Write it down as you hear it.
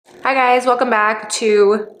Hi guys, welcome back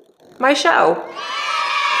to my show.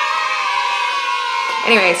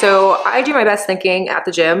 Anyway, so I do my best thinking at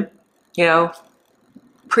the gym, you know,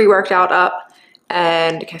 pre-workout up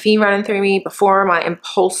and caffeine running through me before my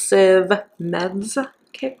impulsive meds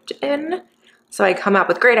kicked in. So I come up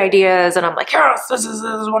with great ideas and I'm like, yes, this is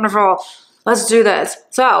wonderful. Let's do this.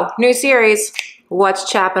 So, new series, what's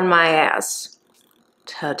chapping my ass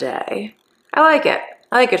today? I like it.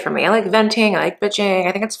 I like it for me. I like venting, I like bitching.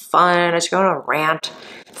 I think it's fun. I just go on a rant.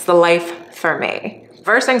 It's the life for me.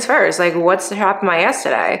 First things first, like what's chapping my ass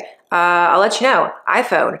today? I'll let you know.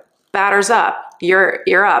 iPhone, batter's up.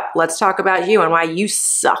 You're up. Let's talk about you and why you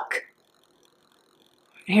suck.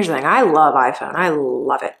 Here's the thing. I love iPhone. I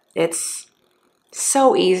love it. It's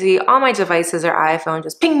so easy. All my devices are iPhone.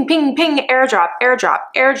 Just ping, ping, ping, airdrop, airdrop,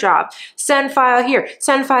 airdrop. Send file here,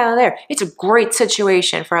 send file there. It's a great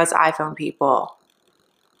situation for us iPhone people.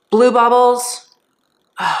 Blue bubbles.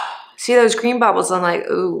 Oh, see those green bubbles? I'm like,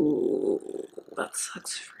 ooh, that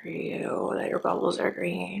sucks for you that your bubbles are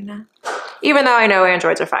green. Even though I know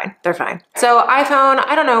Androids are fine. They're fine. So iPhone,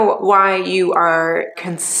 I don't know why you are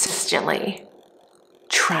consistently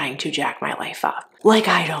trying to jack my life up. Like,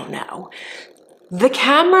 I don't know. The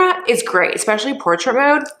camera is great, especially portrait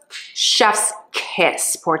mode. Chef's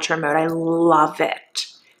kiss portrait mode. I love it.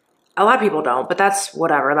 A lot of people don't, but that's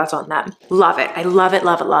whatever. That's on them. Love it. I love it,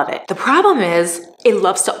 love it, love it. The problem is it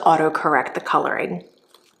loves to autocorrect the coloring.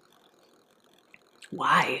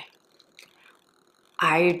 Why?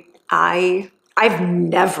 I've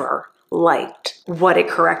never liked what it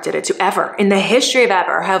corrected it to ever. In the history of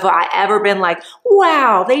ever, have I ever been like,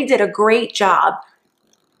 wow, they did a great job?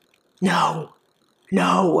 No,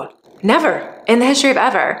 no, never in the history of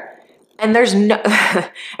ever. And there's no,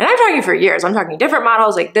 and I'm talking for years, I'm talking different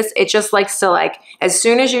models like this. It just likes to like, as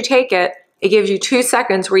soon as you take it, it gives you 2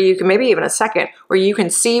 seconds where you can, maybe even a second, where you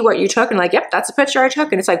can see what you took and like, yep, that's a picture I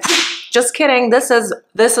took. And it's like, just kidding. This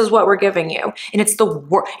is what we're giving you. And it's the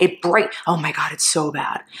worst, oh my God, it's so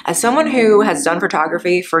bad. As someone who has done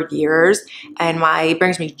photography for years and it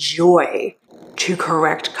brings me joy to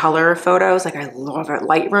correct color photos. Like I love it.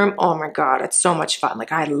 Lightroom, oh my God, it's so much fun.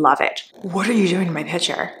 Like I love it. What are you doing to my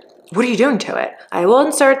picture? What are you doing to it? I will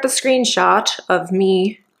insert the screenshot of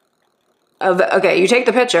me. Okay, you take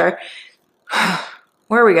the picture.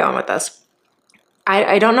 Where are we going with this?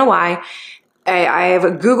 I don't know why. I have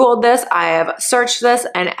Googled this, I have searched this,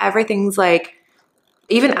 and everything's like,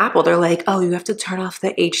 even Apple, they're like, oh, you have to turn off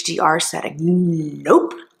the HDR setting.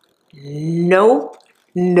 Nope, nope,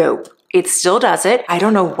 nope. It still does it. I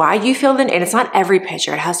don't know why you feel that, and it's not every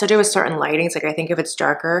picture. It has to do with certain lighting. It's like, I think if it's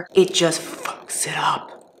darker, it just fucks it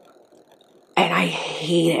up. And I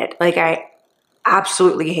hate it. Like I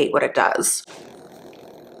absolutely hate what it does.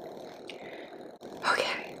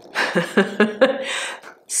 Okay.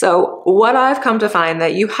 So what I've come to find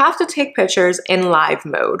that you have to take pictures in live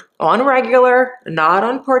mode. On regular, not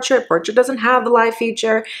on portrait. Portrait doesn't have the live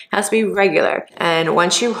feature. It has to be regular. And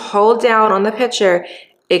once you hold down on the picture,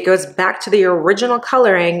 it goes back to the original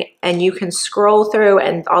coloring and you can scroll through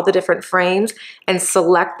and all the different frames and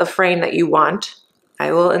select the frame that you want.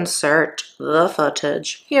 I will insert the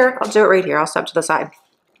footage. Here, I'll do it right here. I'll step to the side.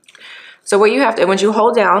 So what you have to, once you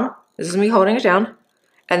hold down, this is me holding it down,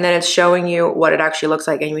 and then it's showing you what it actually looks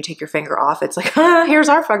like, and you take your finger off. It's like, here's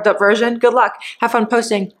our fucked up version. Good luck. Have fun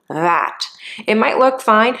posting that. It might look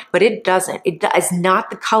fine, but it doesn't. It is not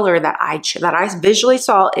the color that I visually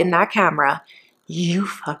saw in that camera. You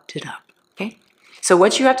fucked it up, okay? So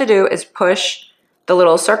what you have to do is push the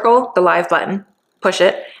little circle, the live button, push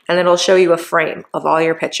it, and then it'll show you a frame of all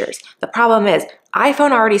your pictures. The problem is,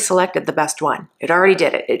 iPhone already selected the best one. It already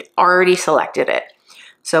did it. It already selected it.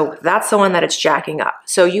 So that's the one that it's jacking up.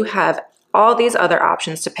 So you have all these other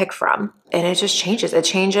options to pick from, and it just changes. It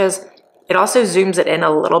changes. It also zooms it in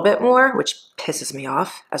a little bit more, which pisses me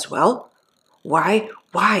off as well. Why?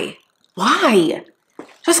 Why? Why?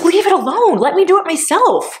 Just leave it alone. Let me do it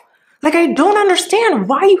myself. Like, I don't understand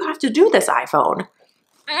why you have to do this, iPhone.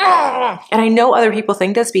 And I know other people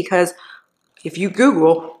think this because if you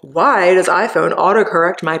Google, why does iPhone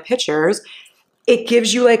autocorrect my pictures? It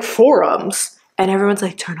gives you like forums and everyone's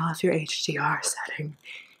like, turn off your HDR setting.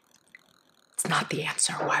 It's not the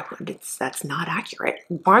answer. Why would that's not accurate.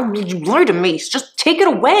 Why would you lie to me? Just take it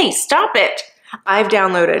away. Stop it. I've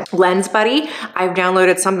downloaded Lens Buddy. I've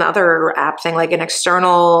downloaded some other app thing, like an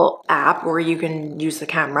external app where you can use the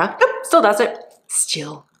camera. Nope, still does it.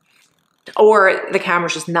 Still. Or the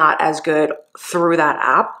camera's just not as good through that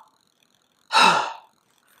app.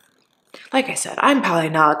 Like I said, I'm probably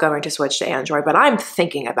not going to switch to Android, but I'm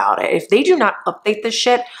thinking about it. If they do not update this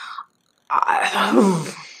shit,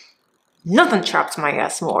 Nothing chaps my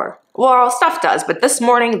ass more. Well, stuff does, but this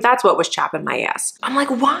morning, that's what was chapping my ass. I'm like,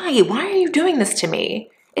 why? Why are you doing this to me?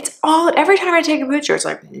 It's all, every time I take a picture, it's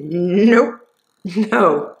like, nope,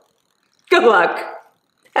 no. Good luck.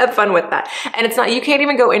 Have fun with that. And it's not, you can't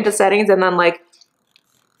even go into settings and then like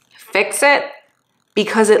fix it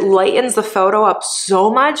because it lightens the photo up so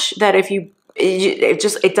much that if you,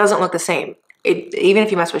 it doesn't look the same. Even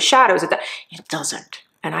if you mess with shadows, it doesn't.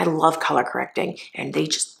 And I love color correcting, and they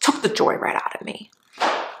just took the joy right out of me.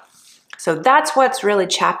 So that's what's really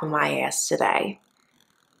chapping my ass today,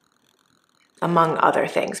 among other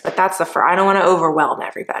things. But that's the first. I don't want to overwhelm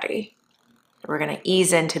everybody. We're going to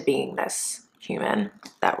ease into being this human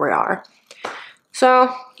that we are.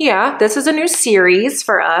 So yeah, this is a new series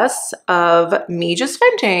for us of me just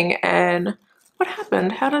venting. And what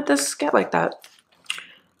happened? How did this get like that?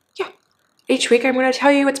 Yeah, each week I'm going to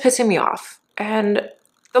tell you what's pissing me off. And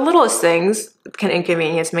the littlest things can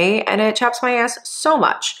inconvenience me, and it chaps my ass so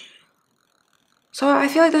much. So I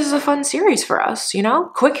feel like this is a fun series for us, you know?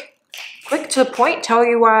 Quick to the point, tell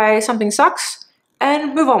you why something sucks,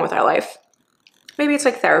 and move on with our life. Maybe it's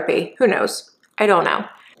like therapy. Who knows? I don't know.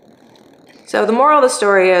 So the moral of the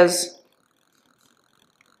story is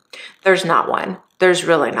there's not one. There's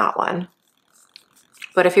really not one.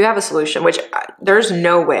 But if you have a solution, which there's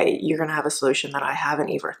no way you're going to have a solution that I haven't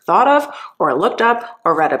either thought of or looked up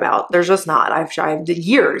or read about. There's just not. I've tried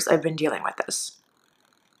years. I've been dealing with this.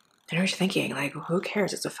 And you're thinking, like, who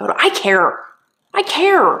cares? It's a photo. I care. I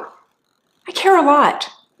care. I care a lot.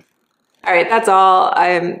 All right, that's all.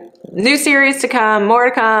 New series to come,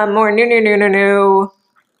 more new.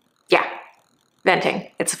 Yeah,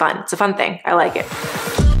 venting. It's fun. It's a fun thing. I like it.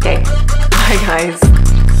 Okay, bye guys.